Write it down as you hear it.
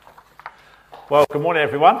Well, good morning,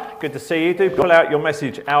 everyone. Good to see you. Do pull out your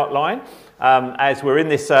message outline. As we're in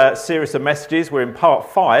this series of messages, we're in part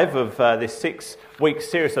 5 of this 6-week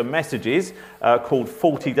series of messages called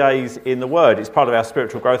 40 Days in the Word. It's part of our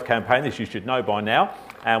spiritual growth campaign, as you should know by now.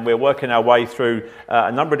 And we're working our way through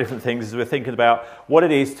a number of different things as we're thinking about what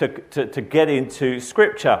it is to get into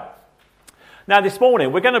Scripture. Now, this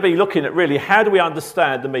morning, we're going to be looking at really how do we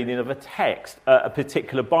understand the meaning of a text, a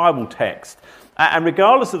particular Bible text. And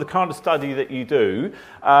regardless of the kind of study that you do,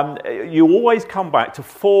 you always come back to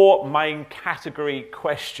 4 main category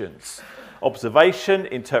questions: observation,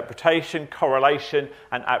 interpretation, correlation,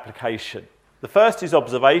 and application. The first is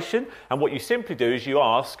observation, and what you simply do is you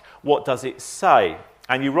ask, what does it say?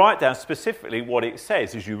 And you write down specifically what it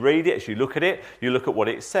says. As you read it, as you look at it, you look at what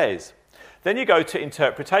it says. Then you go to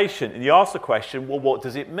interpretation, and you ask the question, well, what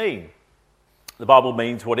does it mean? The Bible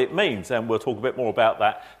means what it means, and we'll talk a bit more about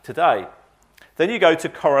that today. Then you go to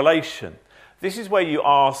correlation. This is where you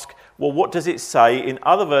ask, well, what does it say in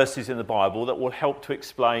other verses in the Bible that will help to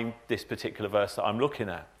explain this particular verse that I'm looking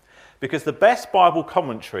at? Because the best Bible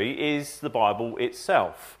commentary is the Bible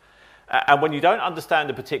itself. And when you don't understand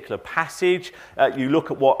a particular passage, you look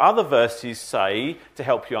at what other verses say to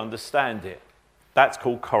help you understand it. That's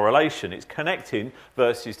called correlation. It's connecting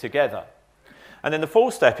verses together. And then the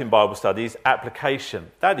 4th step in Bible study is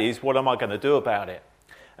application. That is, what am I going to do about it?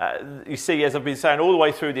 You see, as I've been saying all the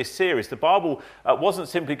way through this series, the Bible wasn't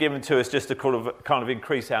simply given to us just to kind of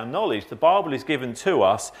increase our knowledge. The Bible is given to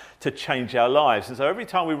us to change our lives. And so every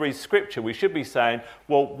time we read Scripture, we should be saying,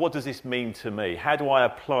 well, what does this mean to me? How do I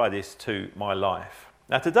apply this to my life?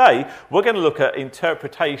 Now today, we're going to look at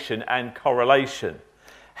interpretation and correlation.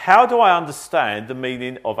 How do I understand the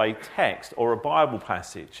meaning of a text or a Bible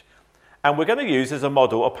passage? And we're going to use as a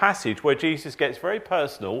model a passage where Jesus gets very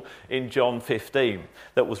personal in John 15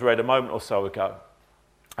 that was read a moment or so ago.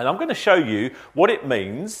 And I'm going to show you what it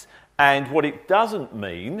means and what it doesn't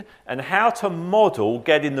mean and how to model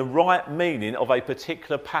getting the right meaning of a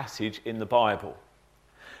particular passage in the Bible.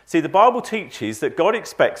 See, the Bible teaches that God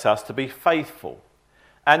expects us to be faithful.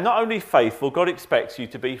 And not only faithful, God expects you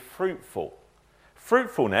to be fruitful.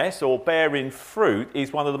 Fruitfulness, or bearing fruit,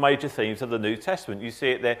 is one of the major themes of the New Testament. You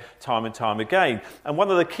see it there time and time again. And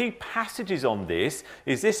one of the key passages on this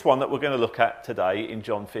is this one that we're going to look at today in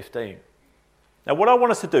John 15. Now, what I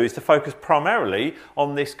want us to do is to focus primarily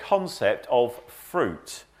on this concept of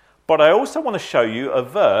fruit. But I also want to show you a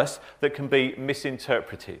verse that can be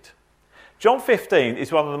misinterpreted. John 15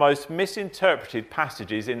 is one of the most misinterpreted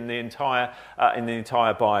passages in the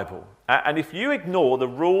entire Bible. And if you ignore the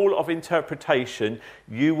rule of interpretation,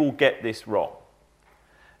 you will get this wrong.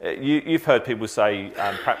 You've heard people say,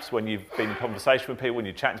 perhaps when you've been in conversation with people, when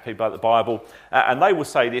you're chatting to people about the Bible, and they will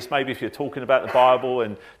say this, maybe if you're talking about the Bible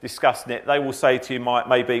and discussing it, they will say to you,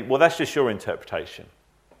 maybe, well, that's just your interpretation.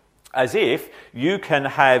 As if you can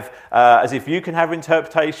have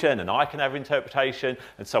interpretation, and I can have interpretation,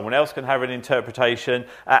 and someone else can have an interpretation,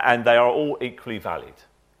 and they are all equally valid.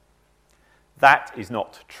 That is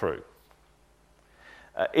not true.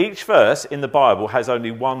 Each verse in the Bible has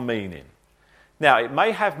only one meaning. Now, it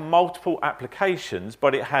may have multiple applications,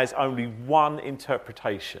 but it has only one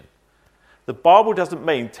interpretation. The Bible doesn't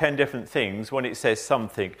mean 10 different things when it says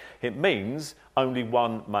something. It means only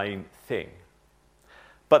one main thing.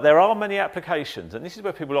 But there are many applications, and this is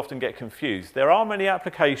where people often get confused. There are many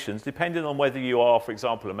applications depending on whether you are, for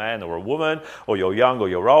example, a man or a woman, or you're young or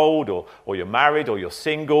you're old, or you're married or you're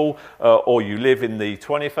single, or you live in the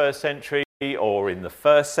 21st century or in the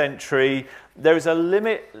 1st century. There is a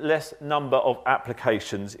limitless number of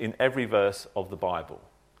applications in every verse of the Bible.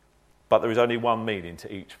 But there is only one meaning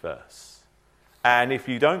to each verse. And if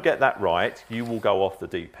you don't get that right, you will go off the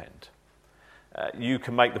deep end. You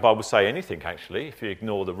can make the Bible say anything, actually, if you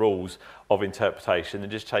ignore the rules of interpretation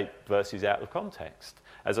and just take verses out of context.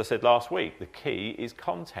 As I said last week, the key is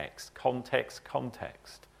context, context,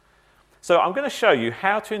 context. So I'm going to show you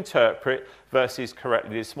how to interpret verses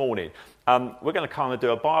correctly this morning. We're going to kind of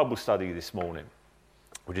do a Bible study this morning,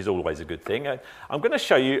 which is always a good thing. I'm going to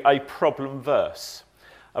show you a problem verse.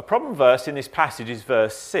 A problem verse in this passage is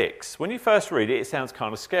verse 6. When you first read it, it sounds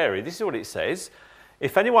kind of scary. This is what it says.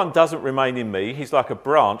 If anyone doesn't remain in me, he's like a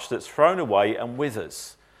branch that's thrown away and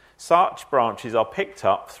withers. Such branches are picked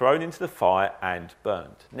up, thrown into the fire and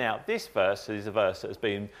burned. Now, this verse is a verse that has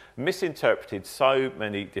been misinterpreted so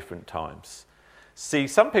many different times. See,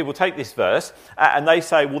 some people take this verse and they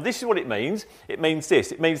say, well, this is what it means. It means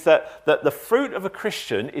this. It means that the fruit of a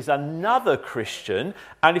Christian is another Christian,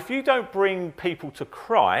 and if you don't bring people to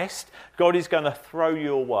Christ, God is going to throw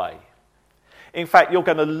you away. In fact, you're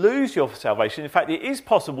going to lose your salvation. In fact, it is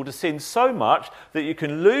possible to sin so much that you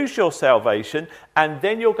can lose your salvation and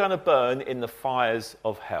then you're going to burn in the fires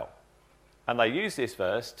of hell. And they use this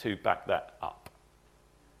verse to back that up.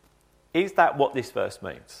 Is that what this verse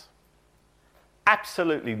means?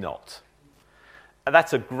 Absolutely not. And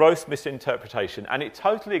that's a gross misinterpretation, and it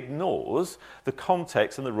totally ignores the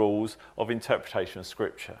context and the rules of interpretation of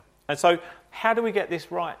Scripture. And so, how do we get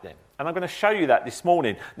this right then? And I'm going to show you that this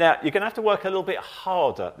morning. Now, you're going to have to work a little bit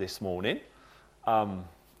harder this morning.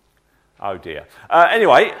 Oh dear.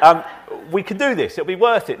 Anyway, we can do this. It'll be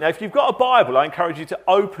worth it. Now, if you've got a Bible, I encourage you to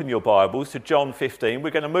open your Bibles to John 15.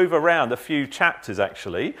 We're going to move around a few chapters,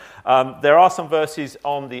 actually. There are some verses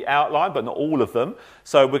on the outline, but not all of them.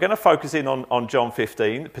 So we're going to focus in on John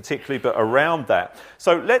 15, particularly, but around that.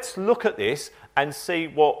 So let's look at this and see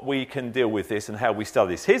what we can deal with this and how we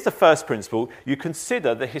study this. Here's the first principle. You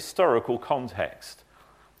consider the historical context.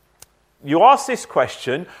 You ask this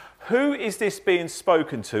question: who is this being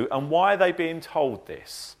spoken to, and why are they being told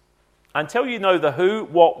this? Until you know the who,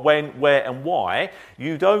 what, when, where, and why,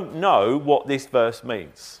 you don't know what this verse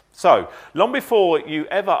means. So, long before you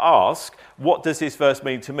ever ask, what does this verse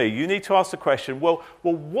mean to me? You need to ask the question, well,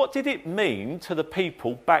 what did it mean to the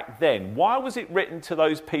people back then? Why was it written to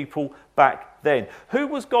those people back then? Who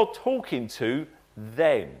was God talking to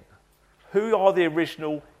then? Who are the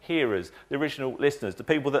original hearers, the original listeners, the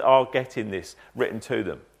people that are getting this written to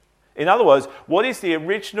them? In other words, what is the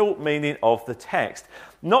original meaning of the text?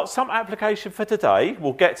 Not some application for today,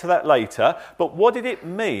 we'll get to that later, but what did it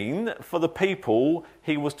mean for the people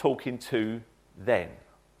he was talking to then?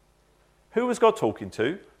 Who was God talking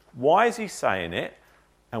to? Why is he saying it?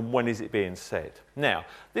 And when is it being said? Now,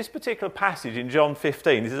 this particular passage in John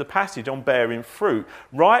 15 is a passage on bearing fruit,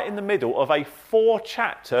 right in the middle of a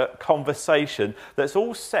 4-chapter conversation that's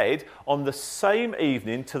all said on the same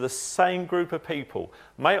evening to the same group of people.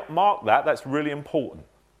 Mark that, that's really important.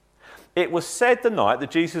 It was said the night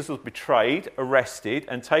that Jesus was betrayed, arrested,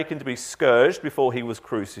 and taken to be scourged before he was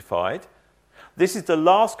crucified. This is the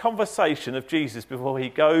last conversation of Jesus before he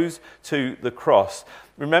goes to the cross.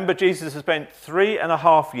 Remember, Jesus has spent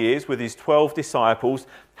 3.5 years with his 12 disciples,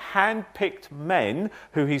 hand-picked men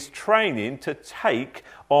who he's training to take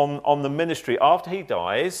on the ministry after he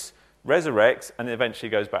dies, resurrects, and eventually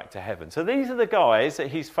goes back to heaven. So these are the guys that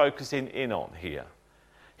he's focusing in on here.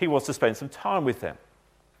 He wants to spend some time with them.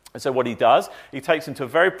 And so what he does, he takes them to a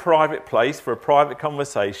very private place for a private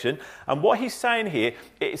conversation. And what he's saying here,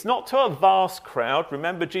 it's not to a vast crowd.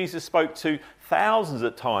 Remember, Jesus spoke to thousands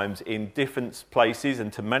at times in different places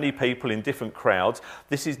and to many people in different crowds.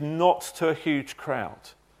 This is not to a huge crowd.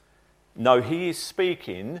 No, he is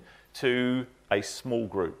speaking to a small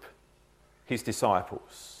group, his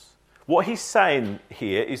disciples. What he's saying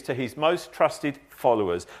here is to his most trusted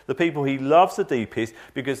followers, the people he loves the deepest,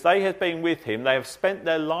 because they have been with him, they have spent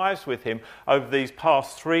their lives with him over these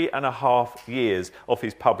past 3.5 years of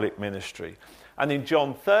his public ministry. And in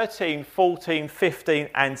John 13, 14, 15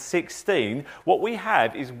 and 16, what we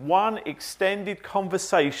have is one extended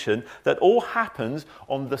conversation that all happens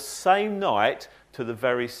on the same night to the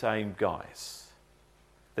very same guys.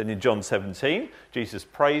 Then in John 17, Jesus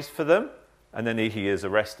prays for them, and then he is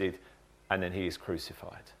arrested, and then he is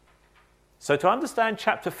crucified. So to understand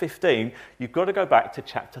chapter 15, you've got to go back to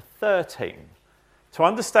chapter 13. To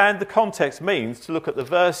understand the context means to look at the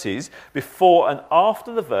verses before and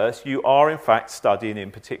after the verse you are in fact studying in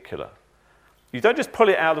particular. You don't just pull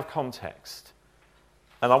it out of context.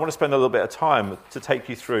 And I want to spend a little bit of time to take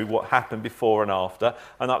you through what happened before and after,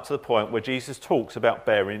 and up to the point where Jesus talks about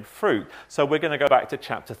bearing fruit. So we're going to go back to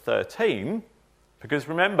chapter 13, because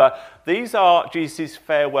remember, these are Jesus'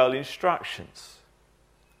 farewell instructions.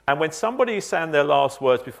 And when somebody is saying their last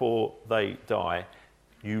words before they die,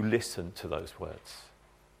 you listen to those words.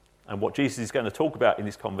 And what Jesus is going to talk about in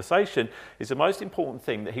this conversation is the most important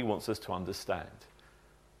thing that he wants us to understand.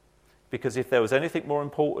 Because if there was anything more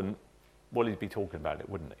important, well, he'd be talking about it,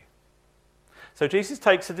 wouldn't he? So Jesus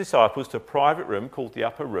takes the disciples to a private room called the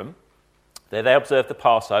Upper Room. There they observe the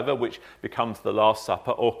Passover, which becomes the Last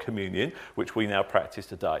Supper or communion, which we now practice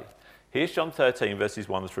today. Here's John 13, verses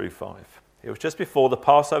 1 through 5. It was just before the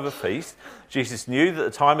Passover feast. Jesus knew that the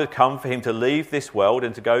time had come for him to leave this world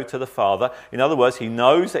and to go to the Father. In other words, he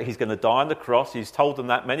knows that he's going to die on the cross. He's told them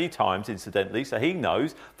that many times, incidentally, so he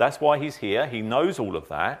knows. That's why he's here. He knows all of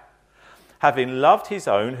that. Having loved his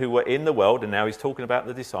own who were in the world, and now he's talking about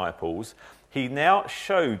the disciples, he now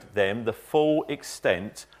showed them the full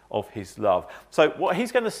extent of his love. So what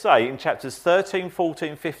he's going to say in chapters 13,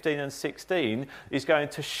 14, 15 and 16 is going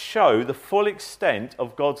to show the full extent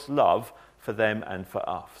of God's love for them and for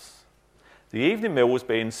us. The evening meal was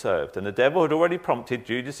being served, and the devil had already prompted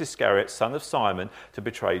Judas Iscariot, son of Simon, to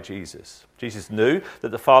betray Jesus. Jesus knew that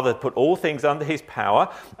the Father had put all things under his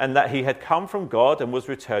power, and that he had come from God and was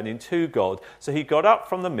returning to God. So he got up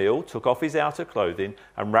from the meal, took off his outer clothing,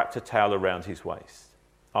 and wrapped a towel around his waist.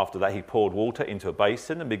 After that, he poured water into a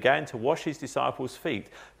basin and began to wash his disciples' feet,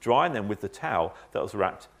 drying them with the towel that was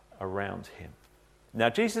wrapped around him. Now,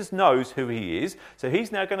 Jesus knows who he is, so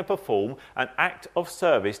he's now going to perform an act of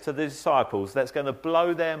service to the disciples that's going to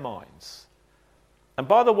blow their minds. And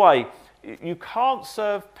by the way, you can't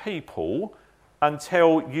serve people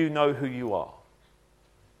until you know who you are.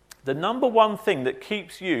 The number one thing that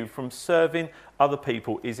keeps you from serving other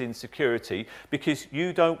people is insecurity, because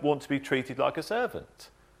you don't want to be treated like a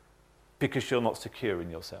servant, because you're not secure in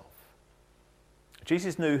yourself.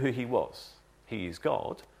 Jesus knew who he was. He is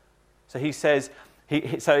God. So he says...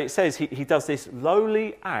 He does this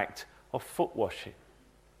lowly act of foot washing.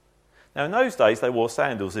 Now, in those days, they wore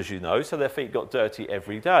sandals, as you know, so their feet got dirty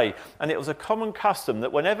every day. And it was a common custom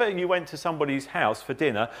that whenever you went to somebody's house for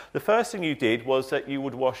dinner, the first thing you did was that you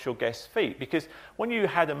would wash your guests' feet. Because when you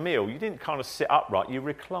had a meal, you didn't kind of sit upright, you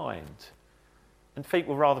reclined. And feet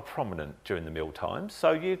were rather prominent during the meal times,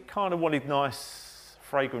 so you kind of wanted nice,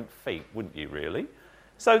 fragrant feet, wouldn't you, really?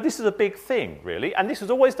 So this is a big thing, really, and this was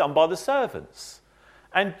always done by the servants.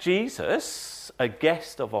 And Jesus, a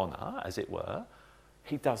guest of honour, as it were,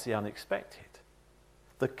 he does the unexpected.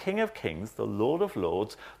 The King of Kings, the Lord of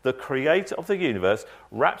Lords, the creator of the universe,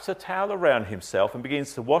 wraps a towel around himself and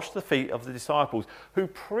begins to wash the feet of the disciples, who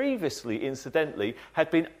previously, incidentally,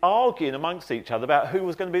 had been arguing amongst each other about who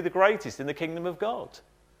was going to be the greatest in the kingdom of God.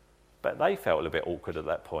 But they felt a little bit awkward at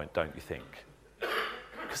that point, don't you think?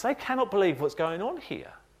 Because they cannot believe what's going on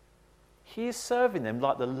here. He is serving them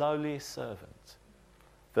like the lowliest servant.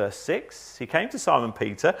 Verse 6, he came to Simon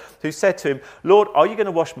Peter, who said to him, "Lord, are you going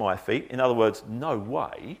to wash my feet?" In other words, no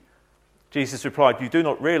way. Jesus replied, "You do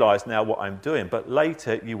not realise now what I'm doing, but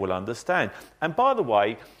later you will understand." And by the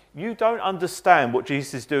way, you don't understand what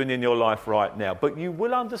Jesus is doing in your life right now, but you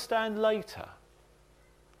will understand later.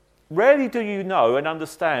 Rarely do you know and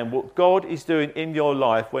understand what God is doing in your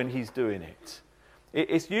life when he's doing it.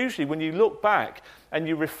 It's usually when you look back and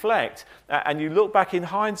you reflect and you look back in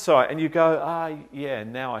hindsight and you go, yeah,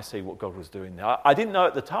 now I see what God was doing there. I didn't know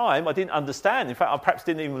at the time, I didn't understand. In fact, I perhaps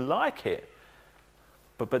didn't even like it.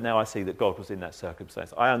 But now I see that God was in that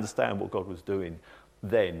circumstance. I understand what God was doing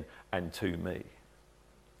then and to me.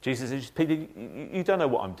 Jesus says, "Peter, you don't know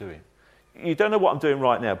what I'm doing. You don't know what I'm doing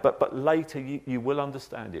right now, but later you will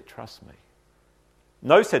understand it, trust me."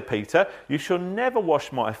 "No," said Peter, "you shall never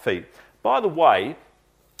wash my feet." By the way,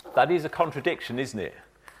 that is a contradiction, isn't it?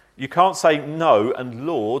 You can't say no and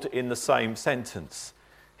Lord in the same sentence.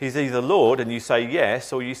 He's either Lord and you say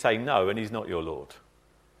yes, or you say no and he's not your Lord.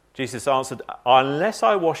 Jesus answered, "Unless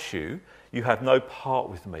I wash you, you have no part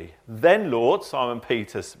with me." "Then, Lord," Simon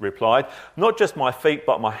Peter replied, "not just my feet,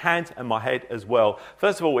 but my hands and my head as well."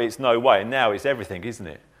 First of all, it's no way, and now it's everything, isn't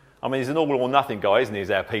it? I mean, he's an all or nothing guy, isn't he,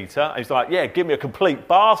 is our Peter? And he's like, "Yeah, give me a complete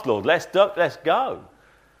bath, Lord. Let's go."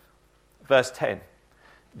 Verse 10,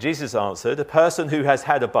 Jesus answered, "A person who has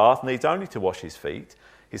had a bath needs only to wash his feet.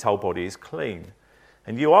 His whole body is clean.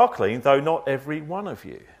 And you are clean, though not every one of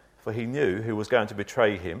you." For he knew who was going to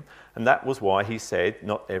betray him, and that was why he said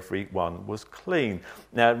not every one was clean.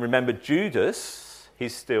 Now remember, Judas,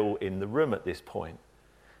 he's still in the room at this point.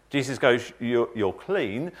 Jesus goes, you're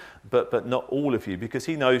clean, but not all of you, because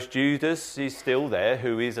he knows Judas is still there,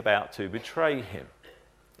 who is about to betray him.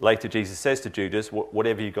 Later, Jesus says to Judas,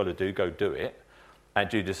 "Whatever you've got to do, go do it." And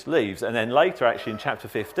Judas leaves. And then later, actually, in chapter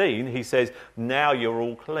 15, he says, "Now you're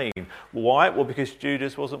all clean." Why? Well, because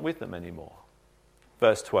Judas wasn't with them anymore.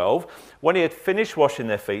 Verse 12, when he had finished washing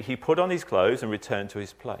their feet, he put on his clothes and returned to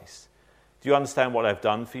his place. "Do you understand what I've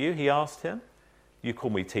done for you?" he asked him. "You call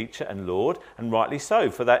me teacher and Lord, and rightly so,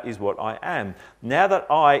 for that is what I am. Now that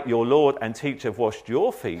I, your Lord and teacher, have washed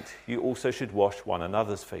your feet, you also should wash one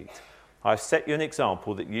another's feet. I have set you an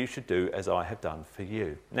example that you should do as I have done for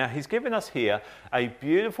you." Now, he's given us here a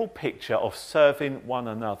beautiful picture of serving one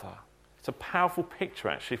another. It's a powerful picture,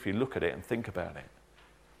 actually, if you look at it and think about it.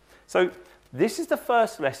 So, this is the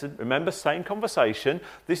first lesson. Remember, same conversation.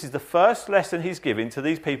 This is the first lesson he's giving to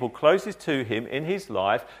these people closest to him in his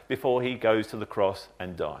life before he goes to the cross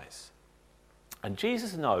and dies. And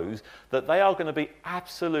Jesus knows that they are going to be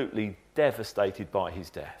absolutely devastated by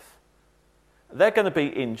his death. They're going to be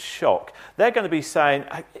in shock. They're going to be saying,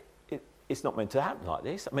 it's not meant to happen like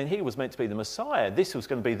this. I mean, he was meant to be the Messiah. This was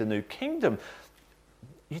going to be the new kingdom.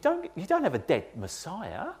 You don't have a dead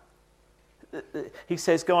Messiah. he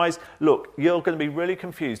says, guys, look, you're going to be really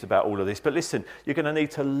confused about all of this, but listen, you're going to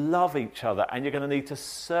need to love each other and you're going to need to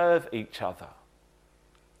serve each other.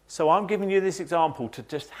 So I'm giving you this example to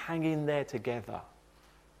just hang in there together.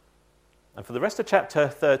 And for the rest of chapter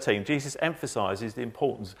 13, Jesus emphasizes the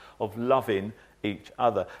importance of loving each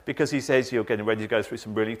other because he says you're getting ready to go through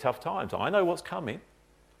some really tough times. I know what's coming,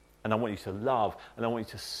 and I want you to love and I want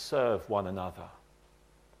you to serve one another.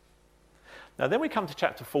 Now then we come to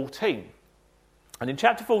chapter 14. And in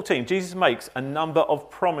chapter 14, Jesus makes a number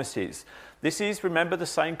of promises. This is, remember, the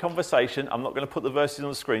same conversation. I'm not going to put the verses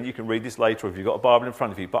on the screen. You can read this later if you've got a Bible in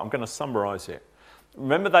front of you, but I'm going to summarize it.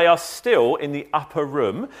 Remember, they are still in the upper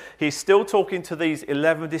room. He's still talking to these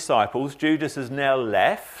 11 disciples. Judas has now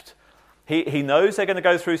left. He knows they're going to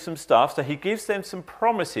go through some stuff, so he gives them some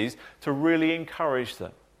promises to really encourage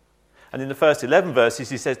them. And in the first 11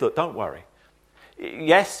 verses, he says, look, don't worry.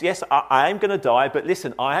 Yes, I am going to die, but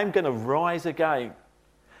listen, I am going to rise again.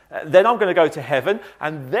 Then I'm going to go to heaven,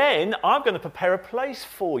 and then I'm going to prepare a place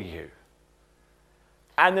for you.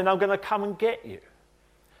 And then I'm going to come and get you.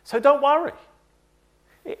 So don't worry.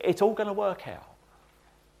 It's all going to work out.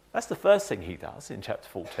 That's the first thing he does in chapter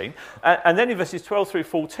 14. And then in verses 12 through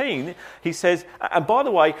 14, he says, and by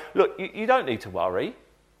the way, look, you don't need to worry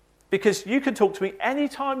because you can talk to me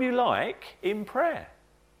anytime you like in prayer.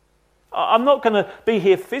 I'm not going to be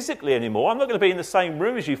here physically anymore. I'm not going to be in the same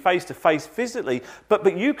room as you face to face physically,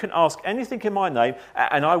 but you can ask anything in my name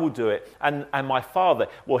and I will do it. And my Father,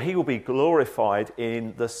 well, he will be glorified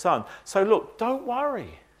in the Son. So look, don't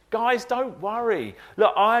worry. Guys, don't worry.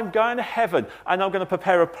 Look, I'm going to heaven and I'm going to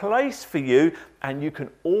prepare a place for you and you can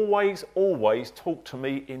always, always talk to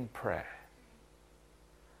me in prayer.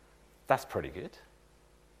 That's pretty good.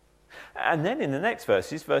 And then in the next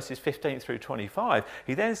verses 15 through 25,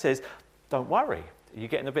 he then says, don't worry. Are you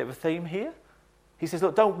getting a bit of a theme here? He says,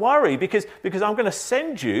 look, don't worry because I'm going to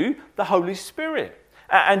send you the Holy Spirit.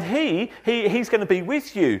 And he's going to be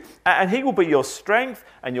with you. And he will be your strength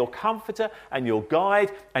and your comforter and your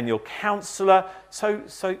guide and your counselor. So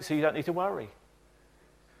you don't need to worry.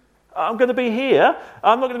 I'm going to be here.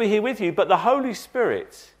 I'm not going to be here with you. But the Holy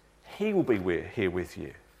Spirit, he will be here with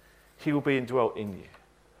you. He will be indwelt in you.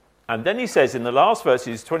 And then he says in the last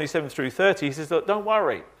verses, 27 through 30, he says, look, don't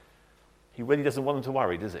worry. He really doesn't want them to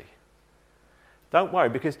worry, does he? Don't worry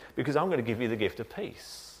because I'm going to give you the gift of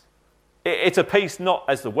peace. It's a peace not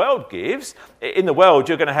as the world gives. In the world,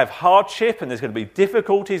 you're going to have hardship and there's going to be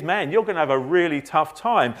difficulties. Man, you're going to have a really tough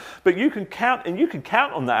time. But you can count, and you can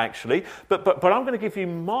count on that actually. But I'm going to give you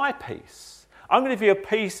my peace. I'm going to give you a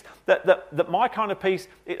peace that my kind of peace,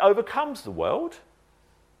 it overcomes the world.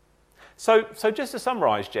 So just to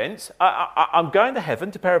summarise, gents, I'm going to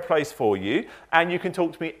heaven to prepare a place for you, and you can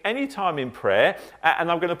talk to me anytime in prayer,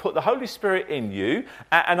 and I'm going to put the Holy Spirit in you,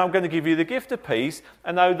 and I'm going to give you the gift of peace,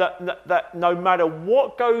 and know that no matter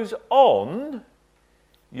what goes on,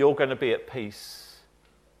 you're going to be at peace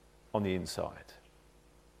on the inside.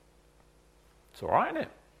 It's all right, isn't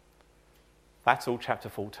it? That's all chapter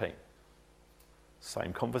 14.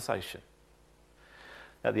 Same conversation.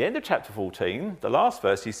 At the end of chapter 14, the last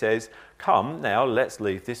verse, he says, come now, let's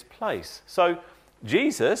leave this place. So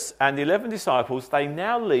Jesus and the 11 disciples, they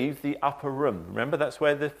now leave the upper room. Remember, that's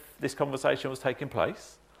where this conversation was taking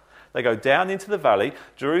place. They go down into the valley.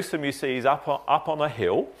 Jerusalem, you see, is up on a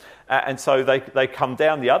hill. And so they come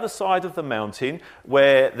down the other side of the mountain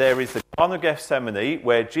where there is the Garden of Gethsemane,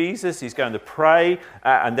 where Jesus is going to pray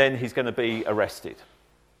and then he's going to be arrested.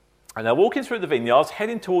 And they're walking through the vineyards,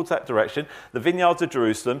 heading towards that direction, the vineyards of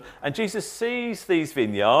Jerusalem, and Jesus sees these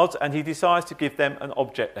vineyards and he decides to give them an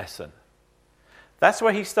object lesson. That's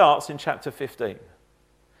where he starts in chapter 15.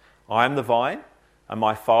 I am the vine, and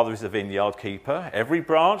my Father is the vineyard keeper. Every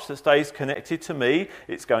branch that stays connected to me,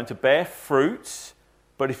 it's going to bear fruit.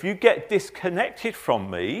 But if you get disconnected from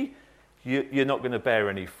me, you're not going to bear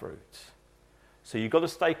any fruit. So you've got to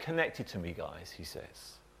stay connected to me, guys, he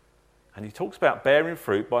says. And he talks about bearing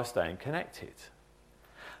fruit by staying connected.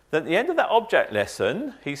 Then at the end of that object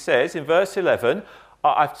lesson, he says in verse 11,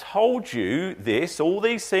 I've told you this, all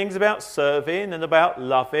these things about serving and about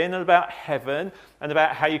loving and about heaven and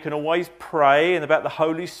about how you can always pray and about the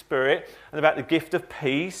Holy Spirit and about the gift of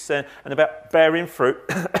peace and about bearing fruit.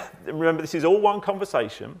 Remember, this is all one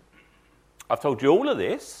conversation. I've told you all of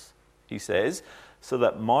this, he says, so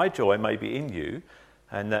that my joy may be in you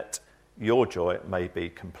and that your joy may be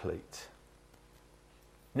complete.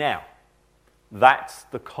 Now, that's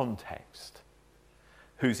the context.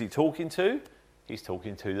 Who's he talking to? He's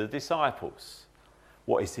talking to the disciples.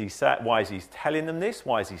 What is he saying? Why is he telling them this?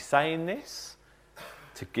 Why is he saying this?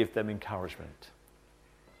 To give them encouragement.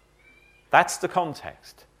 That's the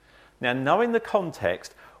context. Now, knowing the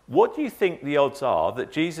context, what do you think the odds are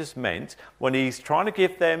that Jesus meant when he's trying to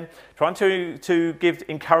give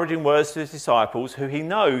encouraging words to his disciples who he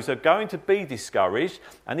knows are going to be discouraged,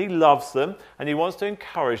 and he loves them and he wants to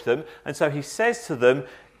encourage them, and so he says to them,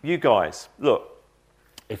 you guys, look,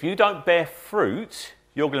 if you don't bear fruit,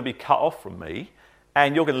 you're going to be cut off from me,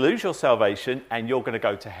 and you're going to lose your salvation, and you're going to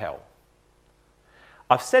go to hell.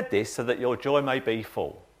 I've said this so that your joy may be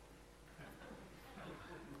full.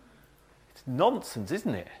 It's nonsense,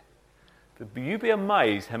 isn't it? But you'd be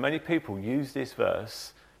amazed how many people use this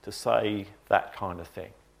verse to say that kind of thing.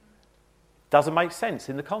 Doesn't make sense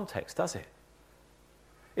in the context, does it?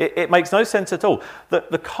 It makes no sense at all.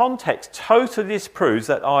 The context totally disproves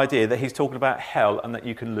that idea that he's talking about hell and that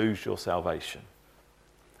you can lose your salvation.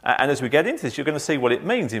 And as we get into this, you're going to see what it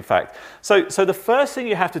means, in fact. So the first thing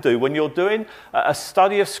you have to do when you're doing a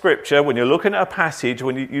study of Scripture, when you're looking at a passage,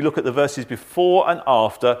 when you look at the verses before and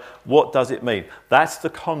after, what does it mean? That's the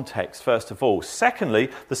context, first of all. Secondly,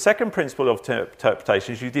 the second principle of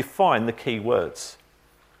interpretation is you define the key words.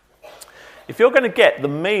 If you're going to get the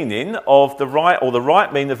meaning of the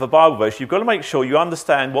right meaning of a Bible verse, you've got to make sure you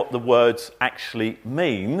understand what the words actually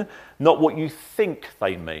mean, not what you think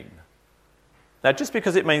they mean. Now, just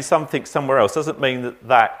because it means something somewhere else doesn't mean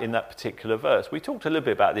that in that particular verse. We talked a little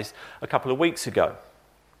bit about this a couple of weeks ago.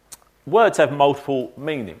 Words have multiple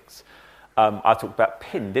meanings. I talked about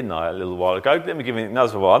pin, didn't I, a little while ago? Let me give you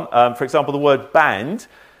another one. For example, the word band.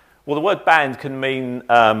 Well, the word band can mean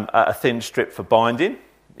a thin strip for binding.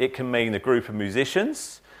 It can mean a group of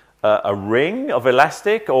musicians, a ring of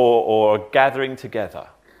elastic, or a gathering together.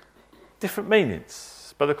 Different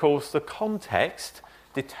meanings. But of course, the context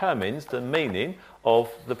determines the meaning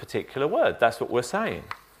of the particular word. That's what we're saying.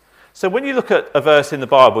 So when you look at a verse in the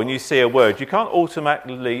Bible and you see a word, you can't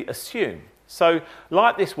automatically assume. So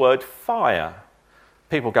like this word fire,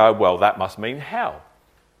 people go, well, that must mean hell.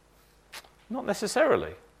 Not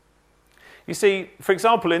necessarily. You see, for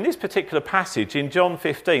example, in this particular passage in John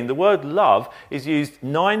 15, the word love is used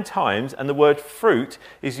 9 times and the word fruit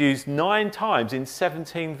is used 9 times in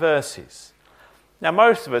 17 verses. Now,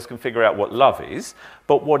 most of us can figure out what love is,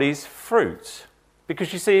 but what is fruit?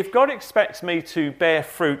 Because you see, if God expects me to bear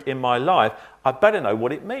fruit in my life, I better know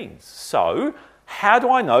what it means. So, how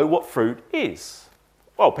do I know what fruit is?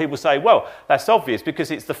 Well, people say, well, that's obvious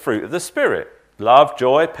because it's the fruit of the Spirit. Love,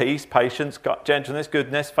 joy, peace, patience, gentleness,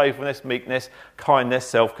 goodness, faithfulness, meekness, kindness,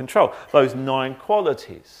 self-control. Those 9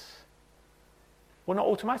 qualities. Well, not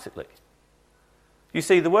automatically. You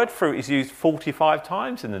see, the word fruit is used 45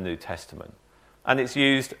 times in the New Testament. And it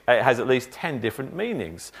has at least 10 different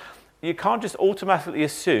meanings. You can't just automatically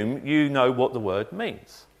assume you know what the word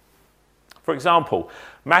means. For example,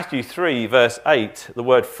 Matthew 3, verse 8, the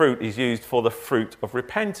word fruit is used for the fruit of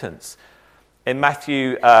repentance. In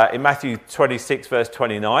Matthew 26, verse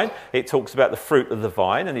 29, it talks about the fruit of the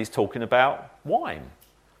vine, and he's talking about wine.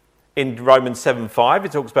 In Romans 7:5,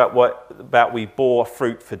 it talks about we bore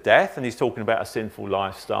fruit for death, and he's talking about a sinful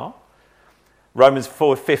lifestyle. Romans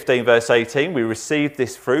 4:15, verse 18, we received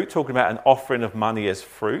this fruit, talking about an offering of money as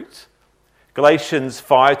fruit. Galatians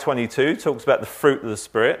 5:22 talks about the fruit of the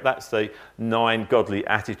Spirit. That's the 9 godly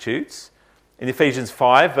attitudes. In Ephesians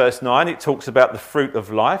 5, verse 9, it talks about the fruit of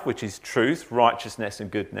life, which is truth, righteousness, and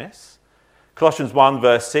goodness. Colossians 1,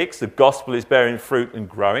 verse 6, the gospel is bearing fruit and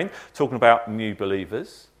growing, talking about new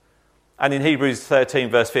believers. And in Hebrews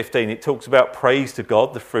 13, verse 15, it talks about praise to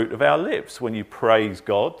God, the fruit of our lips. When you praise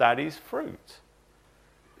God, that is fruit.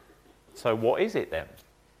 So what is it then?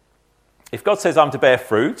 If God says I'm to bear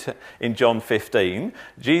fruit in John 15,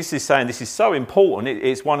 Jesus is saying this is so important,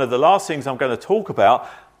 it's one of the last things I'm going to talk about.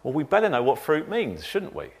 Well, we better know what fruit means,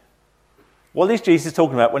 shouldn't we? What is Jesus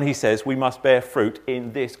talking about when he says we must bear fruit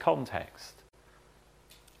in this context?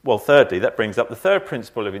 Well, thirdly, that brings up the third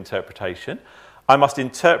principle of interpretation. I must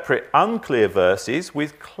interpret unclear verses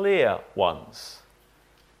with clear ones.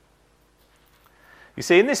 You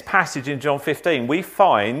see, in this passage in John 15, we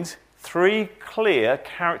find 3 clear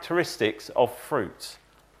characteristics of fruit.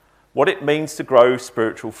 What it means to grow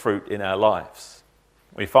spiritual fruit in our lives.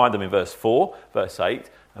 We find them in verse 4, verse 8,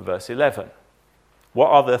 and verse 11. What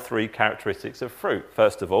are the 3 characteristics of fruit?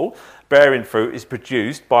 First of all, bearing fruit is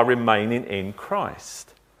produced by remaining in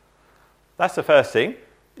Christ. That's the first thing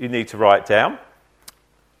you need to write down.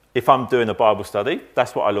 If I'm doing a Bible study,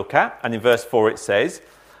 that's what I look at. And in verse 4 it says,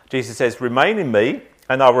 Jesus says, remain in me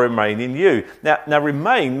and I will remain in you. Now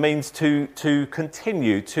remain means to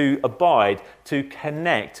continue, to abide, to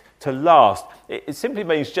connect, to last. It simply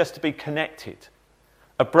means just to be connected.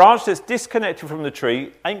 A branch that's disconnected from the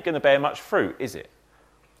tree ain't going to bear much fruit, is it?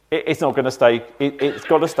 It's not going to stay, it's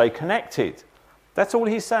got to stay connected. That's all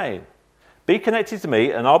he's saying. Be connected to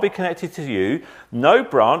me and I'll be connected to you. No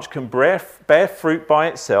branch can bear fruit by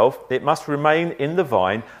itself. It must remain in the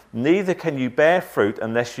vine. Neither can you bear fruit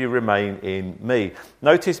unless you remain in me.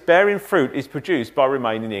 Notice bearing fruit is produced by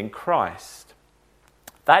remaining in Christ.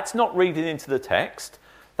 That's not reading into the text.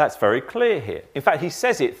 That's very clear here. In fact, he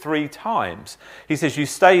says it 3 times. He says, you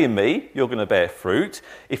stay in me, you're going to bear fruit.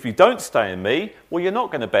 If you don't stay in me, well, you're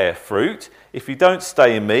not going to bear fruit. If you don't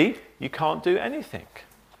stay in me, you can't do anything.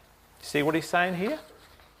 See what he's saying here?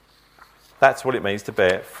 That's what it means to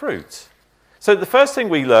bear fruit. So the first thing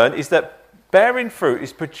we learn is that bearing fruit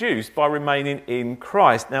is produced by remaining in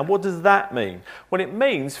Christ. Now, what does that mean? Well, it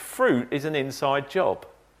means fruit is an inside job.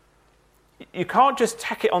 You can't just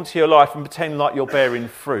tack it onto your life and pretend like you're bearing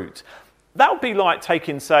fruit. That would be like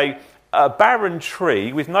taking, say, a barren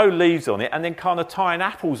tree with no leaves on it and then kind of tying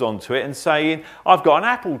apples onto it and saying, I've got an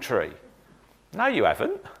apple tree. No, you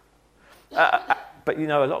haven't. But you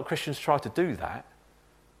know, a lot of Christians try to do that.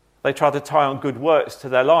 They try to tie on good works to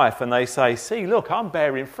their life and they say, see, look, I'm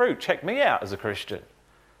bearing fruit. Check me out as a Christian.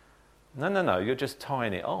 No, you're just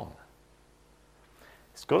tying it on.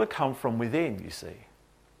 It's got to come from within, you see.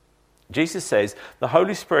 Jesus says the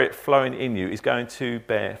Holy Spirit flowing in you is going to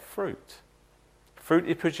bear fruit. Fruit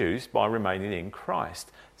is produced by remaining in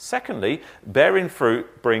Christ. Secondly, bearing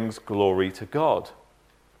fruit brings glory to God.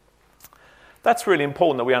 That's really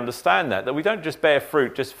important that we understand that we don't just bear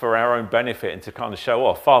fruit just for our own benefit and to kind of show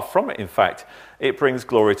off. Far from it, in fact, it brings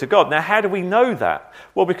glory to God. Now, how do we know that?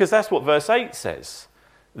 Well, because that's what verse 8 says.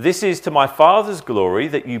 This is to my Father's glory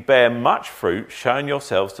that you bear much fruit, showing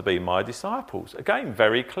yourselves to be my disciples. Again,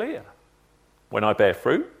 very clear. When I bear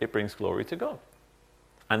fruit, it brings glory to God.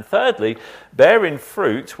 And thirdly, bearing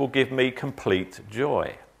fruit will give me complete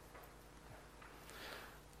joy.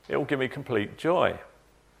 It will give me complete joy.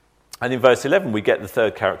 And in verse 11, we get the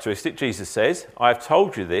third characteristic. Jesus says, I have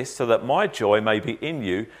told you this so that my joy may be in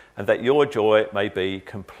you and that your joy may be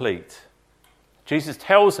complete. Jesus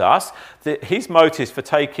tells us that his motives for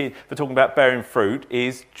talking about bearing fruit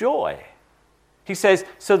is joy. He says,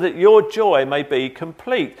 so that your joy may be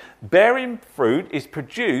complete. Bearing fruit is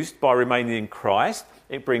produced by remaining in Christ.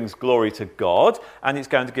 It brings glory to God and it's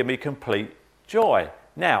going to give me complete joy.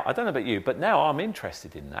 Now, I don't know about you, but now I'm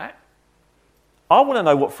interested in that. I want to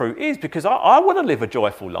know what fruit is because I want to live a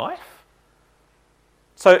joyful life.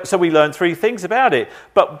 So we learn 3 things about it.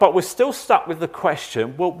 But we're still stuck with the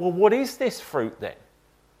question, well, what is this fruit then?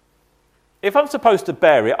 If I'm supposed to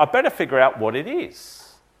bear it, I better figure out what it is.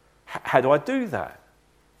 How do I do that?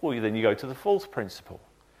 Well, then you go to the 4th principle.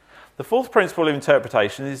 The 4th principle of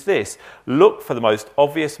interpretation is this. Look for the most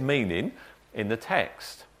obvious meaning in the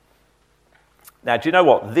text. Now, do you know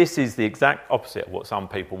what? This is the exact opposite of what some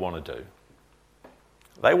people want to do.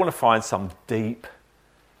 They want to find some deep,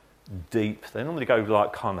 they normally go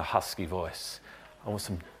like kind of husky voice. I want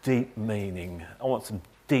some deep meaning. I want some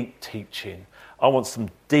deep teaching. I want some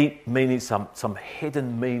deep meaning, some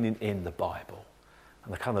hidden meaning in the Bible.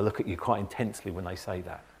 And they kind of look at you quite intensely when they say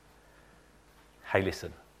that. Hey,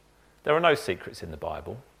 listen, there are no secrets in the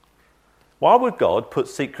Bible. Why would God put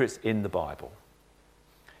secrets in the Bible?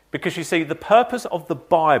 Because you see, the purpose of the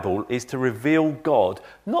Bible is to reveal God,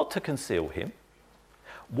 not to conceal him.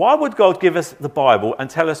 Why would God give us the Bible and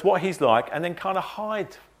tell us what he's like and then kind of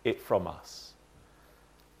hide it from us?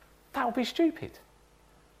 That would be stupid.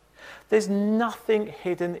 There's nothing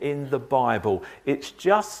hidden in the Bible. It's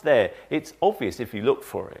just there. It's obvious if you look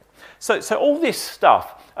for it. So all this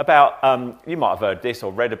stuff about, you might have heard this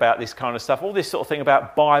or read about this kind of stuff, all this sort of thing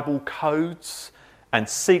about Bible codes and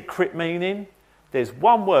secret meaning, there's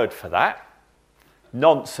one word for that: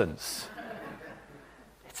 nonsense.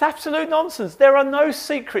 It's absolute nonsense. There are no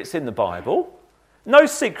secrets in the Bible, no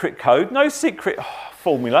secret code, no secret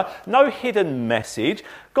formula, no hidden message.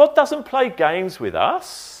 God doesn't play games with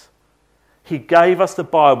us. He gave us the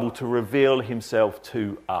Bible to reveal himself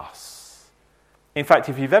to us. In fact,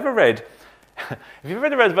 if you've ever read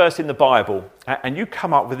a verse in the Bible and you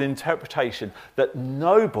come up with an interpretation that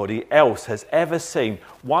nobody else has ever seen,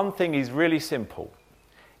 one thing is really simple: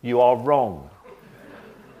 you are wrong.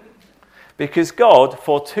 Because God,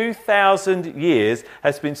 for 2,000 years,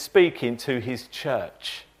 has been speaking to his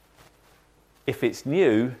church. If it's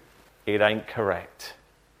new, it ain't correct.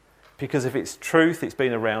 Because if it's truth, it's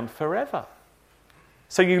been around forever.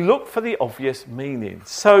 So you look for the obvious meaning.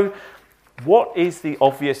 So what is the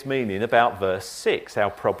obvious meaning about verse 6, our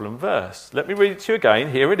problem verse? Let me read it to you again.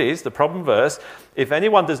 Here it is, the problem verse. If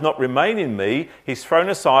anyone does not remain in me, he's thrown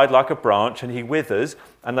aside like a branch and he withers,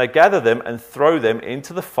 and they gather them and throw them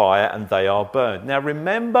into the fire and they are burned. Now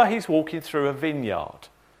remember, he's walking through a vineyard.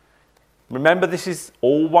 Remember, this is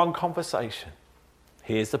all one conversation.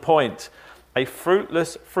 Here's the point. A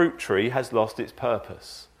fruitless fruit tree has lost its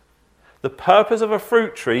purpose. The purpose of a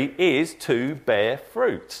fruit tree is to bear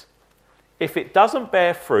fruit. If it doesn't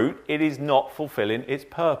bear fruit, it is not fulfilling its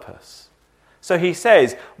purpose. So he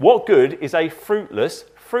says, what good is a fruitless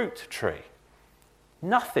fruit tree?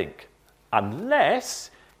 Nothing,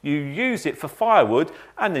 unless you use it for firewood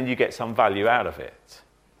and then you get some value out of it.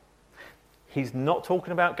 He's not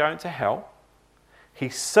talking about going to hell. He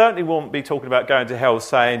certainly won't be talking about going to hell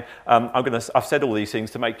saying, I've said all these things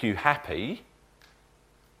to make you happy.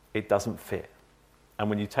 It doesn't fit. And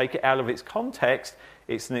when you take it out of its context,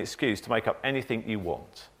 it's an excuse to make up anything you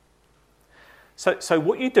want. So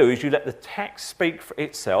what you do is you let the text speak for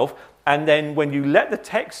itself, and then when you let the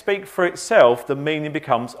text speak for itself, the meaning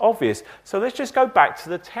becomes obvious. So let's just go back to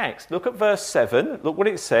the text. Look at verse 7. Look what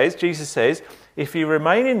it says. Jesus says, if you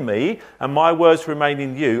remain in me and my words remain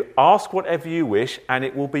in you, ask whatever you wish and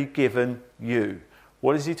it will be given you.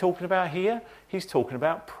 What is he talking about here? He's talking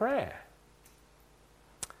about prayer.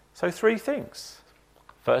 So 3 things.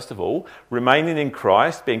 First of all, remaining in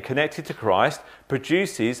Christ, being connected to Christ,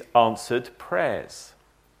 produces answered prayers.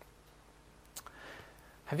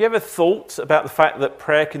 Have you ever thought about the fact that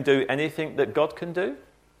prayer can do anything that God can do?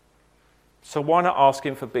 So why not ask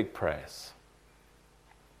him for big prayers?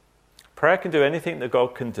 Prayer can do anything that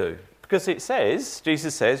God can do. Because it says,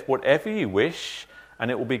 Jesus says, whatever you wish,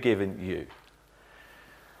 and it will be given you.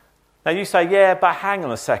 Now you say, yeah, but hang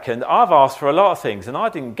on a second, I've asked for a lot of things and I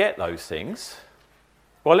didn't get those things.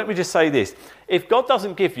 Well, let me just say this. If God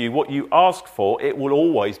doesn't give you what you ask for, it will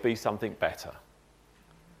always be something better.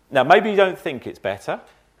 Now, maybe you don't think it's better,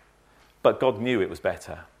 but God knew it was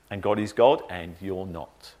better. And God is God, and you're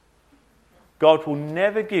not. God will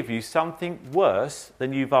never give you something worse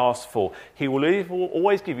than you've asked for. He will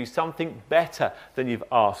always give you something better than you've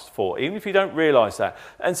asked for, even if you don't realise that.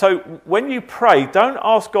 And so when you pray, don't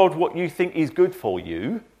ask God what you think is good for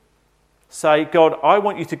you. Say, God, I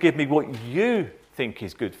want you to give me what you think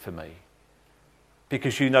is good for me,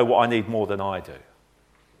 because you know what I need more than I do.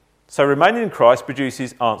 So remaining in Christ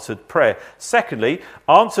produces answered prayer. Secondly,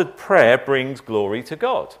 answered prayer brings glory to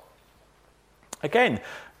God. Again,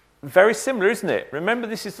 very similar, isn't it? Remember,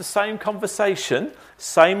 this is the same conversation,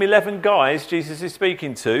 same 11 guys Jesus is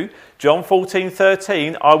speaking to. John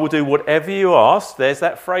 14:13, I will do whatever you ask. There's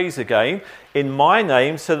that phrase again. In my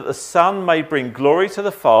name, so that the Son may bring glory to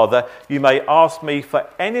the Father. You may ask me for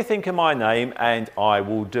anything in my name, and I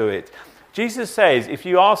will do it. Jesus says, if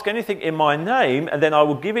you ask anything in my name, and then I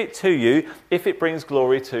will give it to you if it brings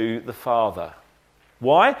glory to the Father.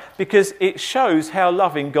 Why? Because it shows how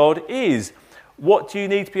loving God is. What do you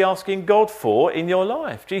need to be asking God for in your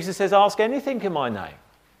life? Jesus says, ask anything in my name.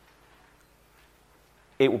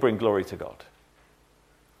 It will bring glory to God.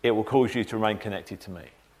 It will cause you to remain connected to me.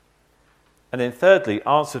 And then thirdly,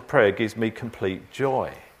 answered prayer gives me complete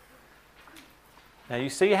joy. Now you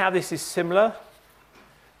see how this is similar?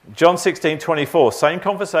 John 16:24, same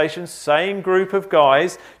conversation, same group of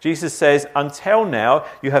guys. Jesus says, until now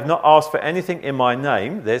you have not asked for anything in my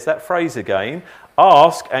name. There's that phrase again.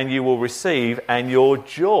 Ask and you will receive, and your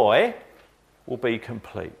joy will be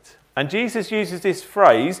complete. And Jesus uses this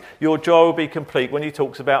phrase, your joy will be complete, when he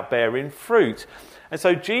talks about bearing fruit. And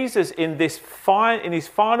so Jesus, in his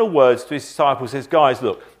final words to his disciples, says, guys,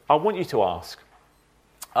 look, I want you to ask.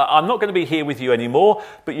 I'm not going to be here with you anymore,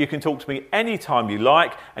 but you can talk to me anytime you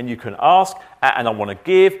like, and you can ask, and I want to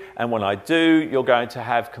give, and when I do, you're going to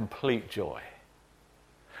have complete joy.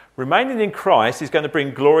 Remaining in Christ is going to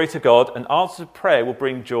bring glory to God, and answered prayer will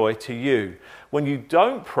bring joy to you. When you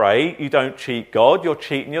don't pray, you don't cheat God, you're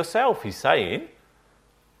cheating yourself, he's saying.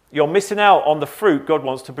 You're missing out on the fruit God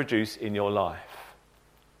wants to produce in your life.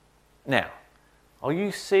 Now, are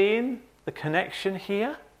you seeing the connection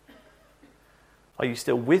here? Are you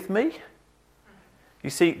still with me? You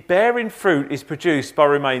see, bearing fruit is produced by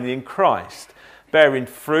remaining in Christ. Bearing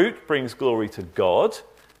fruit brings glory to God.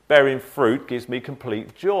 Bearing fruit gives me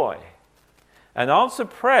complete joy. And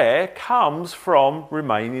answered prayer comes from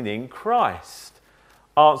remaining in Christ.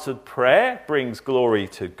 Answered prayer brings glory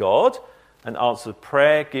to God, and answered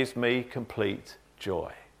prayer gives me complete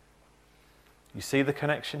joy. You see the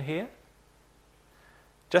connection here?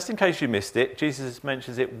 Just in case you missed it, Jesus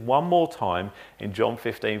mentions it one more time in John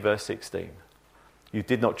 15, verse 16. You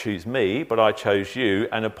did not choose me, but I chose you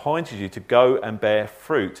and appointed you to go and bear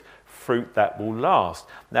fruit, fruit that will last.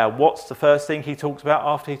 Now, what's the first thing he talks about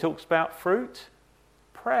after he talks about fruit?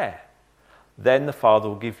 Prayer. Then the Father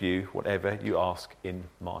will give you whatever you ask in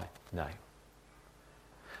my name.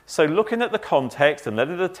 So looking at the context and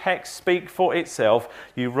letting the text speak for itself,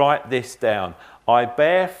 you write this down. I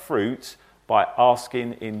bear fruit by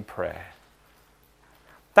asking in prayer.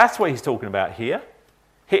 That's what he's talking about here.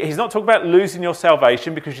 He's not talking about losing your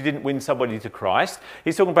salvation because you didn't win somebody to Christ.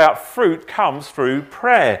 He's talking about fruit comes through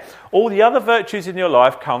prayer. All the other virtues in your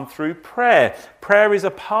life come through prayer. Prayer is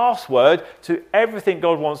a password to everything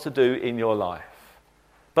God wants to do in your life.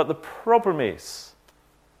 But the problem is,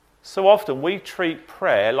 so often we treat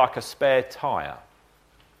prayer like a spare tyre.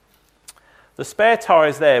 The spare tyre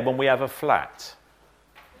is there when we have a flat.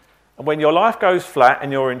 And when your life goes flat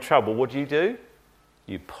and you're in trouble, what do?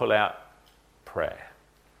 You pull out prayer.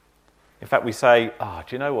 In fact, we say, do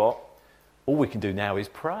you know what? All we can do now is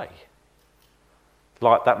pray.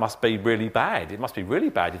 Like, that must be really bad. It must be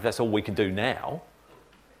really bad if that's all we can do now.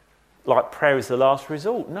 Like, prayer is the last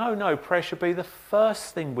resort. No, prayer should be the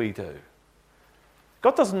first thing we do.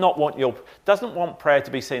 God doesn't want prayer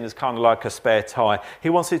to be seen as kind of like a spare tyre. He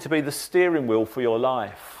wants it to be the steering wheel for your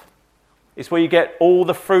life. It's where you get all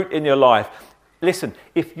the fruit in your life. Listen,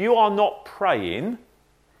 if you are not praying,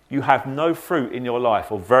 you have no fruit in your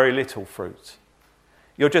life, or very little fruit.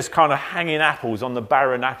 You're just kind of hanging apples on the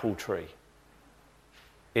barren apple tree.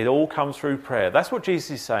 It all comes through prayer. That's what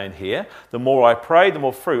Jesus is saying here. The more I pray, the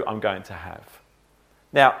more fruit I'm going to have.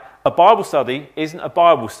 Now, a Bible study isn't a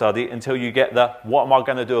Bible study until you get the what am I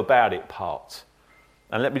going to do about it part.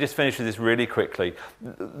 And let me just finish with this really quickly.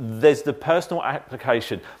 There's the personal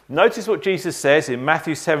application. Notice what Jesus says in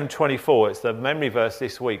Matthew 7:24. It's the memory verse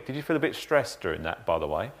this week. Did you feel a bit stressed during that, by the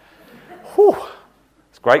way? Whew.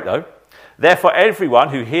 It's great, though. Therefore, everyone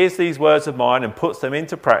who hears these words of mine and puts them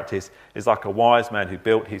into practice is like a wise man who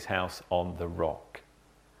built his house on the rock.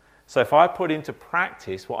 So if I put into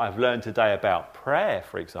practice what I've learned today about prayer,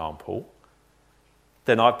 for example,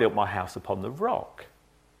 then I've built my house upon the rock.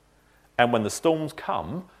 And when the storms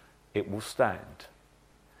come, it will stand.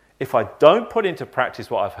 If I don't put into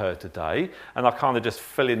practice what I've heard today, and I kind of just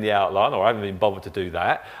fill in the outline, or I haven't even bothered to do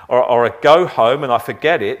that, or I go home and I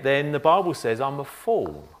forget it, then the Bible says I'm a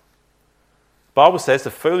fool. The Bible says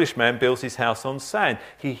the foolish man builds his house on sand.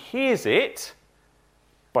 He hears it,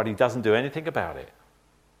 but he doesn't do anything about it.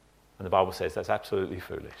 And the Bible says that's absolutely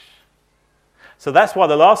foolish. So that's why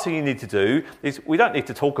the last thing you need to do is we don't need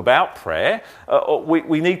to talk about prayer.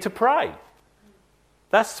 We need to pray.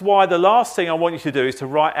 That's why the last thing I want you to do is to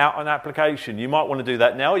write out an application. You might want to do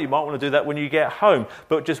that now. You might want to do that when you get home.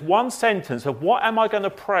 But just one sentence of what am I going to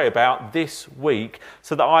pray about this week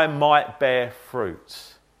so that I might bear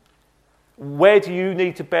fruit. Where do you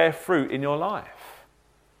need to bear fruit in your life?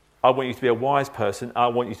 I want you to be a wise person. I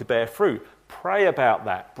want you to bear fruit. Pray about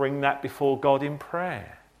that. Bring that before God in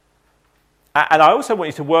prayer. And I also want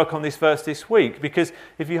you to work on this verse this week, because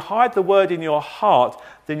if you hide the word in your heart,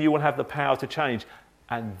 then you will have the power to change.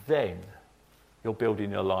 And then you're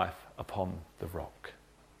building your life upon the rock.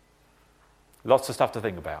 Lots of stuff to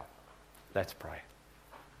think about. Let's pray.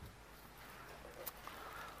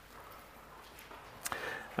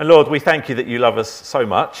 And Lord, we thank you that you love us so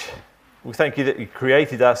much. We thank you that you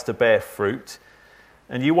created us to bear fruit.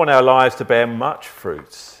 And you want our lives to bear much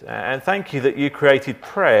fruit. And thank you that you created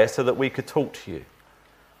prayer so that we could talk to you.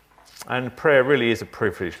 And prayer really is a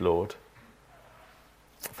privilege, Lord.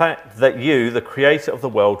 The fact that you, the creator of the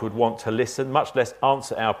world, would want to listen, much less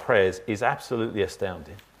answer our prayers, is absolutely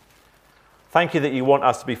astounding. Thank you that you want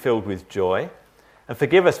us to be filled with joy. And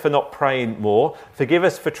forgive us for not praying more. Forgive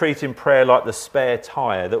us for treating prayer like the spare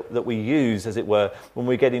tyre that we use, as it were, when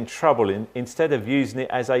we get in trouble, instead of using it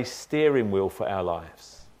as a steering wheel for our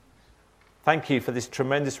lives. Thank you for this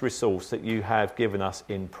tremendous resource that you have given us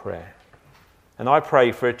in prayer. And I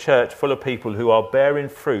pray for a church full of people who are bearing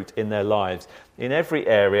fruit in their lives, in every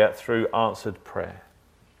area, through answered prayer.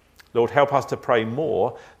 Lord, help us to pray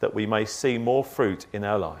more, that we may see more fruit in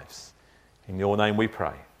our lives. In your name we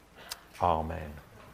pray. Amen.